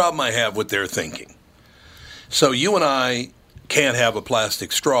 here's the problem I have with their thinking. So you and I can't have a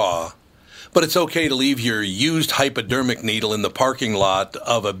plastic straw, but it's okay to leave your used hypodermic needle in the parking lot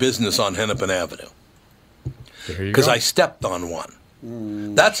of a business on Hennepin Avenue. Because I stepped on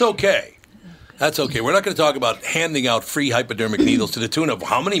one. That's okay. That's okay. We're not going to talk about handing out free hypodermic needles to the tune of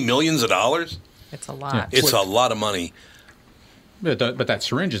how many millions of dollars? It's a lot. Yeah. It's a lot of money. But that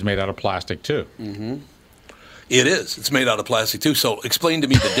syringe is made out of plastic, too. Mm-hmm. It is. It's made out of plastic, too. So explain to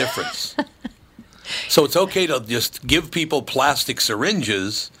me the difference. So it's okay to just give people plastic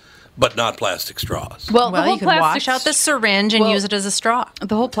syringes, but not plastic straws. Well you can wash out the syringe and use it as a straw.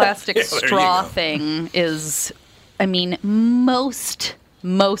 The whole plastic straw thing is,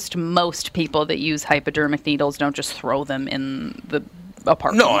 most people that use hypodermic needles don't just throw them in the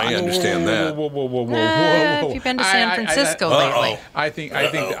apartment. No, I understand that. Whoa. If you've been to San Francisco lately, I think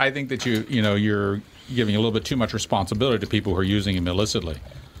that you're giving a little bit too much responsibility to people who are using them illicitly.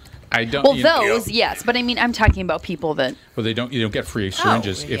 I don't. Well, yes, but I'm talking about people that. Well, you don't get free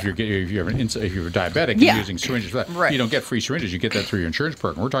syringes if you're diabetic and using syringes. Right. You don't get free syringes. You get that through your insurance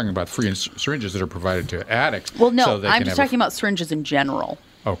program. We're talking about free syringes that are provided to addicts. Well, no, I'm just talking about syringes in general.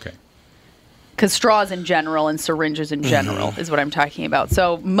 Okay. Because straws in general and syringes in general is what I'm talking about.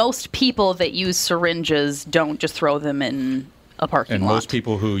 So most people that use syringes don't just throw them in a parking lot. And most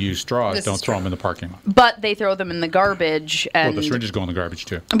people who use straws don't throw them in the parking lot. But they throw them in the garbage. And the syringes go in the garbage,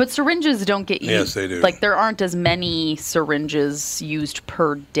 too. But syringes don't get used. Yes, they do. Like, there aren't as many syringes used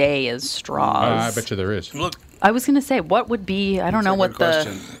per day as straws. I bet you there is. Look, I was going to say, what would be, I don't know what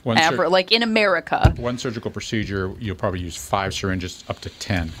the average, like in America. One surgical procedure, you'll probably use 5 syringes up to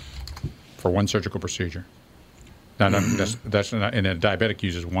 10 for one surgical procedure. Now, that's not, and a diabetic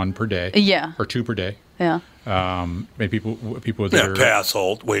uses 1 per day. Yeah. Or 2 per day. Yeah. Maybe people that are... pass,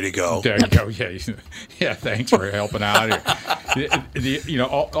 Holt. Way to go. There you go. Yeah, thanks for helping out here.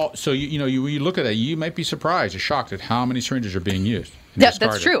 So, you look at that, you might be surprised or shocked at how many syringes are being used. Yeah,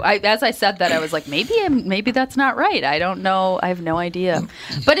 that's true. As I said that, I was like, maybe that's not right. I don't know. I have no idea.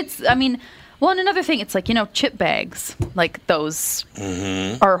 But it's, well, and another thing, it's like, chip bags, like those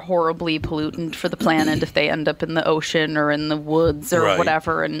are horribly pollutant for the planet if they end up in the ocean or in the woods or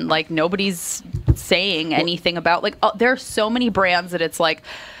whatever. And like nobody's saying anything about, like, there are so many brands that it's like,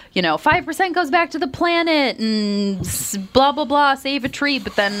 5% goes back to the planet and blah, blah, blah, save a tree.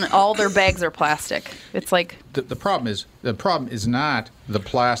 But then all their bags are plastic. It's like. The problem is not the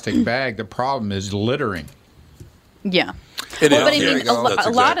plastic bag. The problem is littering. Yeah. But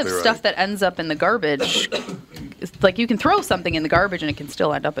a lot of stuff that ends up in the garbage, like you can throw something in the garbage and it can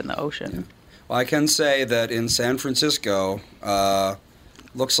still end up in the ocean. Well, I can say that in San Francisco,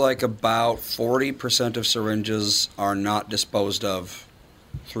 looks like about 40% of syringes are not disposed of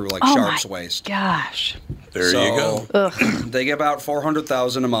through sharps waste. Gosh. There you go. Ugh. They get about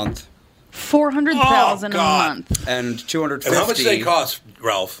 400,000 a month. 400,000 a month. And 250. And how much do they cost,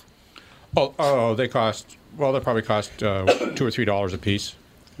 Ralph? Oh, they cost. Well, they probably cost $2 or $3 a piece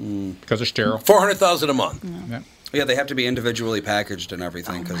because they're sterile. 400,000 a month. Yeah, they have to be individually packaged and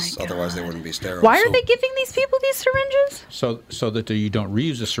everything because otherwise they wouldn't be sterile. Why are they giving these people these syringes? So that you don't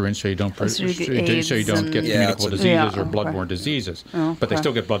reuse the syringe, so you don't get communicable diseases or bloodborne diseases. But they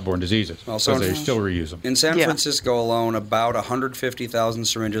still get bloodborne diseases, so they still reuse them. In San Francisco alone, about 150,000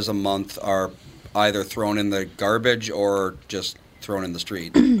 syringes a month are either thrown in the garbage or just thrown in the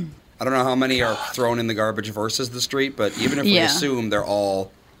street. I don't know how many are thrown in the garbage versus the street, but even if we assume they're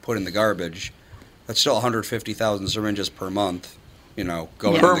all put in the garbage, that's still 150,000 syringes per month,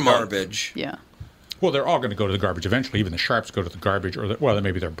 going in the garbage. Yeah. Well, they're all going to go to the garbage eventually. Even the sharps go to the garbage, or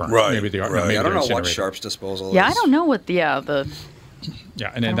maybe they're burned. Right. Maybe they are. Right. Maybe I don't know what sharps disposal is. Yeah, I don't know what the.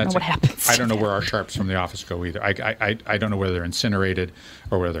 Yeah, and then I don't know what happens. I don't know where our sharps from the office go either. I don't know whether they're incinerated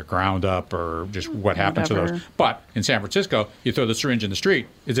or whether they're ground up or just what happens to those. But in San Francisco, you throw the syringe in the street,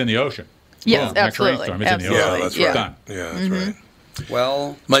 it's in the ocean. Yes, absolutely. It's in the ocean. Yeah, that's right. Done. Yeah, that's right.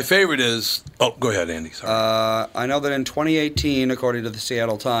 Well, my favorite is. Oh, go ahead, Andy. Sorry. I know that in 2018, according to the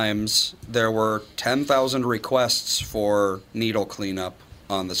Seattle Times, there were 10,000 requests for needle cleanup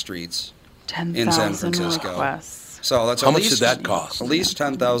on the streets in San Francisco. Requests. So that's how much did that cost? At least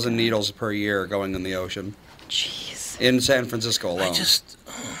 10,000 needles per year going in the ocean. Jeez. In San Francisco alone.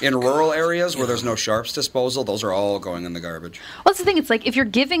 In rural areas where there's no sharps disposal, those are all going in the garbage. Well, that's the thing. It's like if you're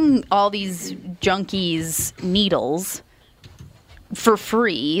giving all these junkies needles for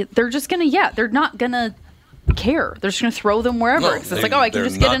free, they're just going to, they're not going to care. They're just going to throw them wherever. No, it's like, I can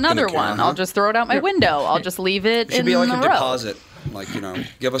just get another one. I'll just throw it out my window. I'll just leave it in the road. It should be like a deposit. Like,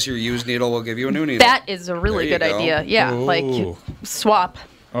 give us your used needle, we'll give you a new needle. That is a really good idea. Yeah, like swap.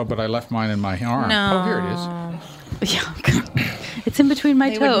 Oh, but I left mine in my arm. No. Oh, here it is. Yeah, it's in between my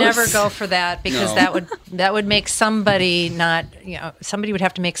toes. They would never go for that because that would make somebody not. Somebody would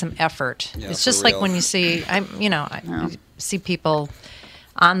have to make some effort. Yeah, it's just like when you see, I see people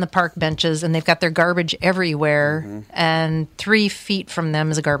on the park benches and they've got their garbage everywhere, and 3 feet from them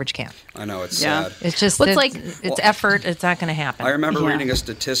is a garbage can. I know, it's sad. It's just it's effort. It's not going to happen. I remember reading a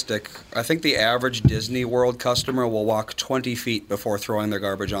statistic. I think the average Disney World customer will walk 20 feet before throwing their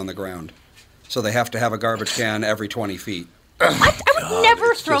garbage on the ground. So they have to have a garbage can every 20 feet. What? I would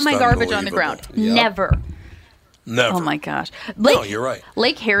never throw my garbage on the ground. Yep. Never. Never. Oh my gosh. No, you're right.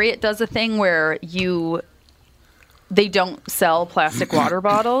 Lake Harriet does a thing where they don't sell plastic water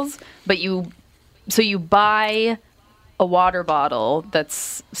bottles, but you buy a water bottle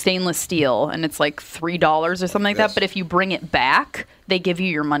that's stainless steel and it's like $3 or something like that. But if you bring it back, they give you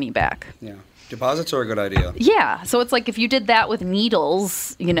your money back. Yeah. Deposits are a good idea. Yeah. So it's like if you did that with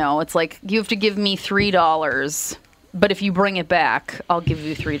needles, it's like you have to give me $3. But if you bring it back, I'll give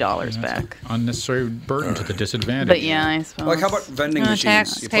you $3 back. Unnecessary burden to the disadvantage. But yeah, I suppose. Like how about vending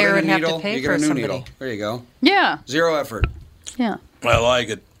machines? You put in a needle, you get a new needle. There you go. Yeah. Zero effort. Yeah. I like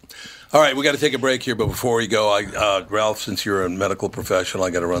it. All right, we got to take a break here, but before we go, Ralph, since you're a medical professional, I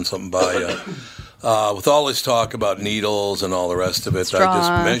got to run something by you. With all this talk about needles and all the rest of it, straws. I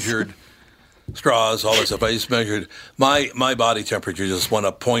just measured straws, all this stuff. I just measured my body temperature just went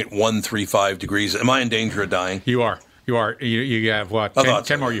up 0.135 degrees. Am I in danger of dying? You are. You have what?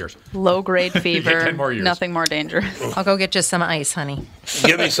 10 more years. Low-grade fever. 10 more years. Nothing more dangerous. I'll go get you some ice, honey.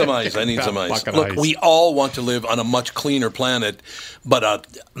 Give me some ice. I need some ice. Look, we all want to live on a much cleaner planet, but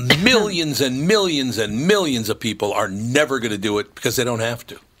millions and millions and millions of people are never going to do it because they don't have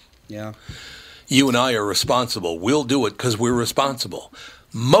to. Yeah. You and I are responsible. We'll do it because we're responsible.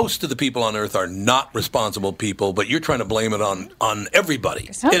 Most of the people on Earth are not responsible people, but you're trying to blame it on everybody.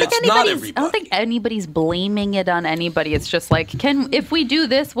 And it's not everybody. I don't think anybody's blaming it on anybody. It's just like, if we do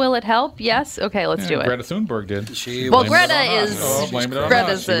this, will it help? Yes. Okay, let's do it. Greta Thunberg did. Greta is.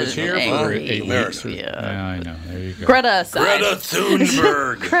 Greta's she was here for 8 weeks. Yeah, I know. There you go. Greta aside. Greta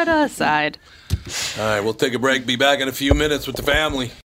Thunberg. Greta aside. All right, we'll take a break. Be back in a few minutes with the family.